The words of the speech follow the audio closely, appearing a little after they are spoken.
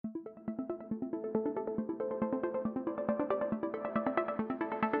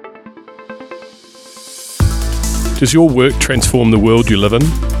Does your work transform the world you live in?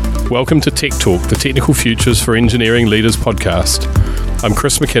 Welcome to Tech Talk, the Technical Futures for Engineering Leaders podcast. I'm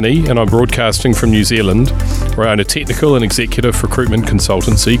Chris McKinney and I'm broadcasting from New Zealand, where I own a technical and executive recruitment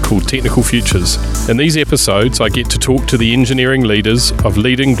consultancy called Technical Futures. In these episodes, I get to talk to the engineering leaders of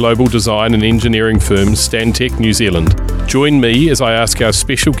leading global design and engineering firm Stantec New Zealand. Join me as I ask our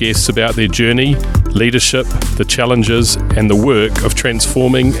special guests about their journey, leadership, the challenges, and the work of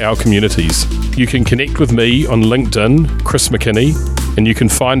transforming our communities. You can connect with me on LinkedIn, Chris McKinney, and you can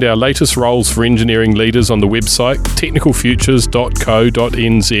find our latest roles for engineering leaders on the website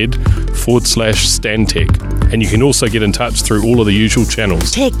technicalfutures.co.nz/Stantec. And you can also get in touch through all of the usual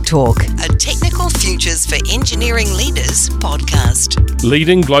channels. Tech Talk, a Technical Futures for Engineering Leaders podcast.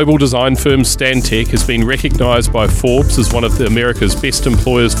 Leading global design firm Stantec has been recognised by Forbes as one of America's best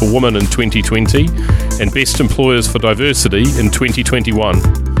employers for women in 2020 and best employers for diversity in 2021.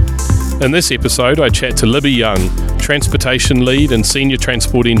 In this episode, I chat to Libby Young, Transportation Lead and Senior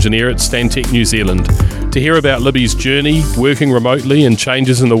Transport Engineer at Stantec New Zealand, to hear about Libby's journey, working remotely, and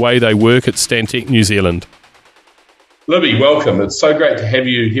changes in the way they work at Stantec New Zealand. Libby, welcome. It's so great to have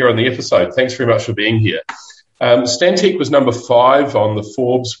you here on the episode. Thanks very much for being here. Stantec was number 5 on the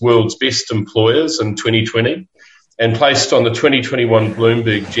Forbes World's Best Employers in 2020 and placed on the 2021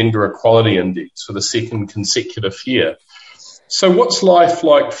 Bloomberg Gender Equality Index for the second consecutive year. So what's life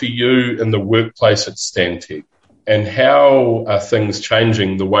like for you in the workplace at Stantec, and how are things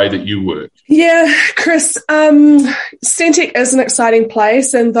changing the way that you work? Yeah, Chris, Stantec is an exciting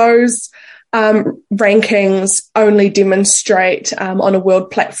place, and those rankings only demonstrate on a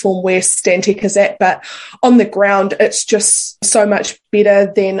world platform where Stantec is at, but on the ground it's just so much better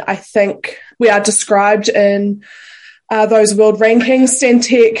than I think we are described in those world rankings.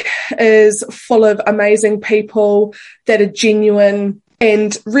 Stantec is full of amazing people that are genuine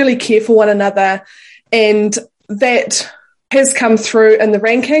and really care for one another, and that has come through in the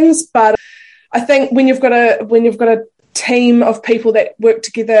rankings. But I think when you've got a team of people that work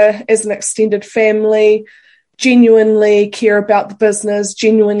together as an extended family, genuinely care about the business,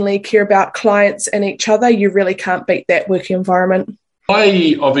 genuinely care about clients and each other, you really can't beat that working environment.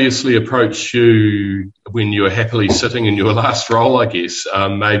 I obviously approached you when you were happily sitting in your last role, I guess,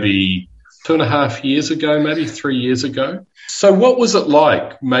 maybe 2.5 years ago, maybe 3 years ago. So what was it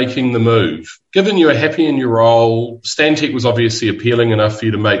like making the move? Given you were happy in your role, Stantec was obviously appealing enough for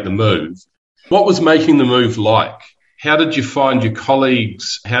you to make the move. What was making the move like? How did you find your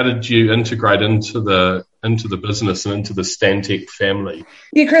colleagues? How did you integrate into the business and into the Stantec family?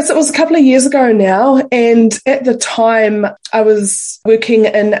 Yeah, Chris, it was a couple of years ago now, and at the time I was working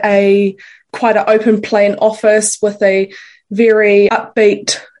in quite an open plan office with a very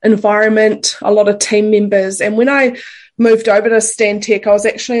upbeat environment, a lot of team members. And when I moved over to Stantec, I was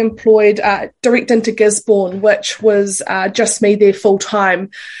actually employed direct into Gisborne, which was just me there full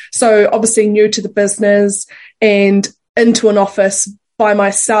time. So obviously new to the business and into an office by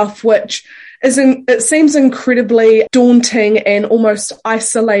myself, which it seems incredibly daunting and almost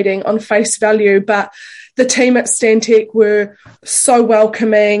isolating on face value, but the team at Stantec were so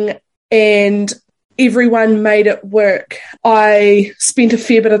welcoming and everyone made it work. I spent a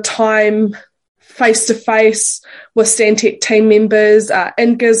fair bit of time face-to-face with Stantec team members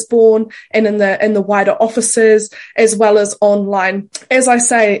in Gisborne and in the wider offices, as well as online. As I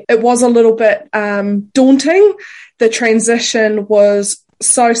say, it was a little bit daunting. The transition was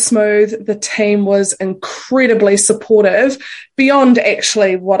so smooth. The team was incredibly supportive, beyond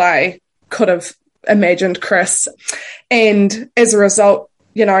actually what I could have imagined, Chris. And as a result,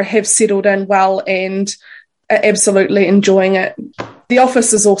 have settled in well and are absolutely enjoying it. The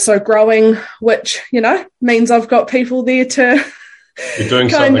office is also growing, which, means I've got people there to You're doing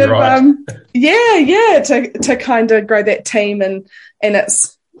something right. To kind of grow that team, and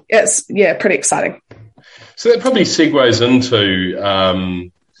it's pretty exciting. So that probably segues into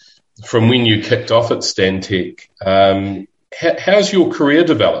from when you kicked off at Stantec. How's your career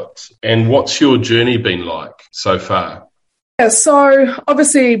developed, and what's your journey been like so far? Yeah, so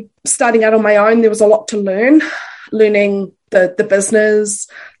obviously starting out on my own, there was a lot to learning the business,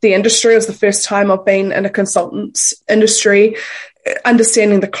 the industry. It was the first time I've been in a consultant's industry,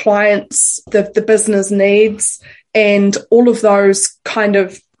 understanding the clients, the business needs, and all of those kind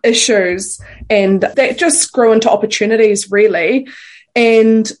of issues. And that just grew into opportunities, really.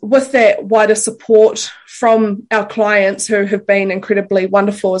 And with that wider support from our clients, who have been incredibly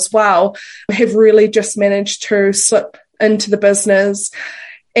wonderful as well, have really just managed to slip into the business.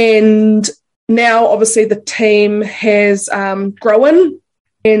 And now, obviously, the team has grown,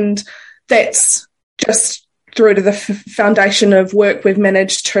 and that's just through to the foundation of work we've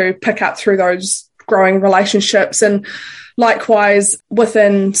managed to pick up through those growing relationships. And likewise,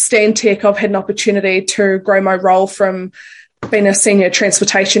 within Stantec, I've had an opportunity to grow my role from being a senior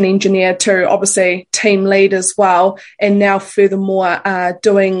transportation engineer to obviously team lead as well. And now furthermore,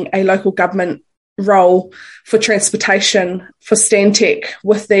 doing a local government role for transportation for Stantec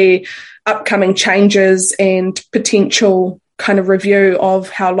with the upcoming changes and potential kind of review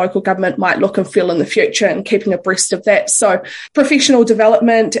of how local government might look and feel in the future and keeping abreast of that. So professional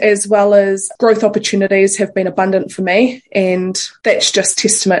development as well as growth opportunities have been abundant for me, and that's just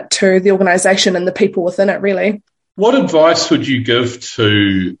testament to the organisation and the people within it, really. What advice would you give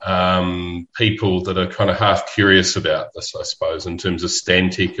to people that are kind of half curious about this, I suppose, in terms of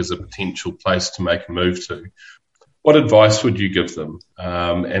Stantec as a potential place to make a move to? What advice would you give them?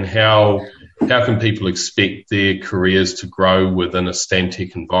 And how can people expect their careers to grow within a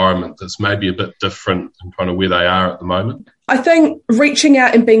Stantec environment that's maybe a bit different than kind of where they are at the moment? I think reaching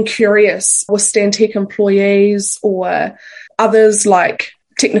out and being curious with Stantec employees or others like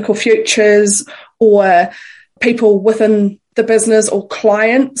Technical Futures or people within the business or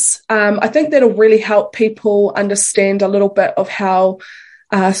clients, I think that'll really help people understand a little bit of how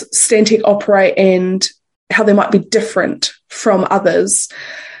Stantec operate and how they might be different from others.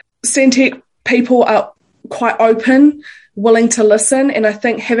 Stantec people are quite open, willing to listen, and I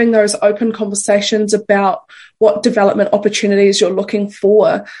think having those open conversations about what development opportunities you're looking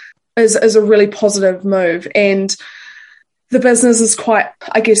for is a really positive move. And the business is quite,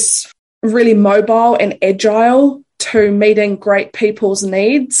 I guess, really mobile and agile to meeting great people's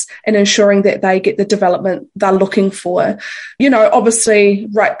needs and ensuring that they get the development they're looking for. You know, obviously,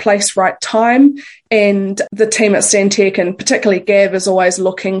 right place, right time. And the team at Stantec, and particularly Gav, is always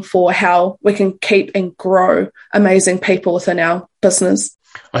looking for how we can keep and grow amazing people within our business.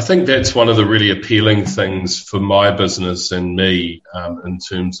 I think that's one of the really appealing things for my business and me in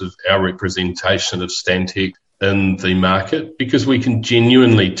terms of our representation of Stantec in the market, because we can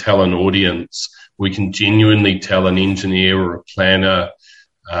genuinely tell an audience, we can genuinely tell an engineer or a planner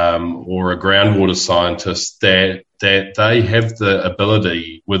or a groundwater scientist that they have the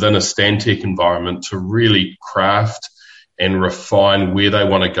ability within a Stantec environment to really craft and refine where they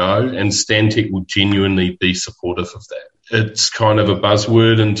want to go, and Stantec will genuinely be supportive of that. It's kind of a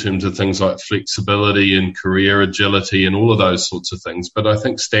buzzword in terms of things like flexibility and career agility and all of those sorts of things, but I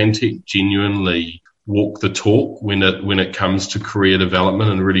think Stantec genuinely walk the talk when it comes to career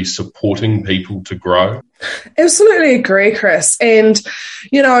development and really supporting people to grow. Absolutely agree, Chris. And,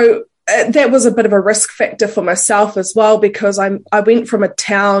 you know, that was a bit of a risk factor for myself as well, because I went from a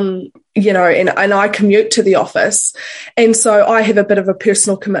town, you know, and I commute to the office. And so I have a bit of a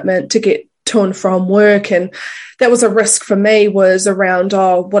personal commitment to get to and from work. And that was a risk for me, was around,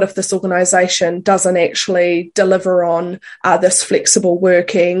 what if this organisation doesn't actually deliver on this flexible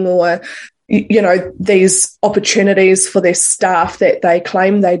working or, you know, these opportunities for their staff that they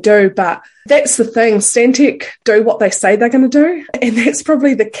claim they do. But that's the thing, Stantec do what they say they're going to do. And that's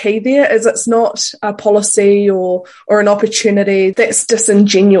probably the key there, is it's not a policy or an opportunity that's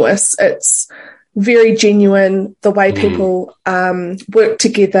disingenuous. It's very genuine. The way people work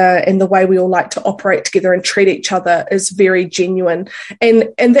together and the way we all like to operate together and treat each other is very genuine.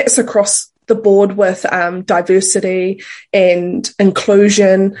 And that's across the board with diversity and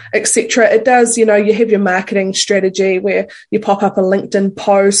inclusion, etc. It does, you know, you have your marketing strategy where you pop up a LinkedIn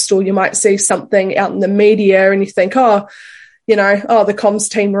post, or you might see something out in the media and you think, the comms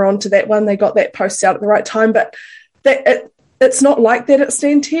team are on to that one. They got that post out at the right time. But it's not like that at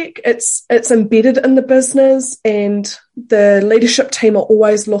Stantec. It's embedded in the business, and the leadership team are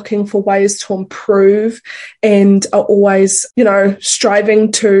always looking for ways to improve and are always, you know,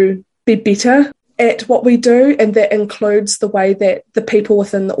 striving to be better at what we do, and that includes the way that the people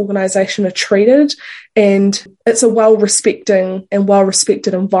within the organisation are treated. And it's a well-respected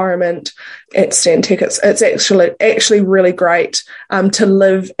environment at Stantec. It's actually really great to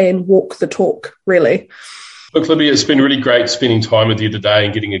live and walk the talk, really. Look, Libby, it's been really great spending time with you today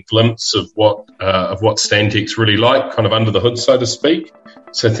and getting a glimpse of what Stantec's really like, kind of under the hood, so to speak.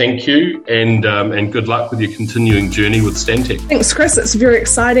 So thank you, and good luck with your continuing journey with Stantec. Thanks, Chris. It's very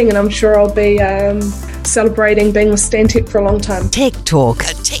exciting, and I'm sure I'll be celebrating being with Stantec for a long time. Tech Talk,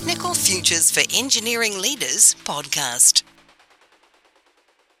 a Technical Futures for Engineering Leaders podcast.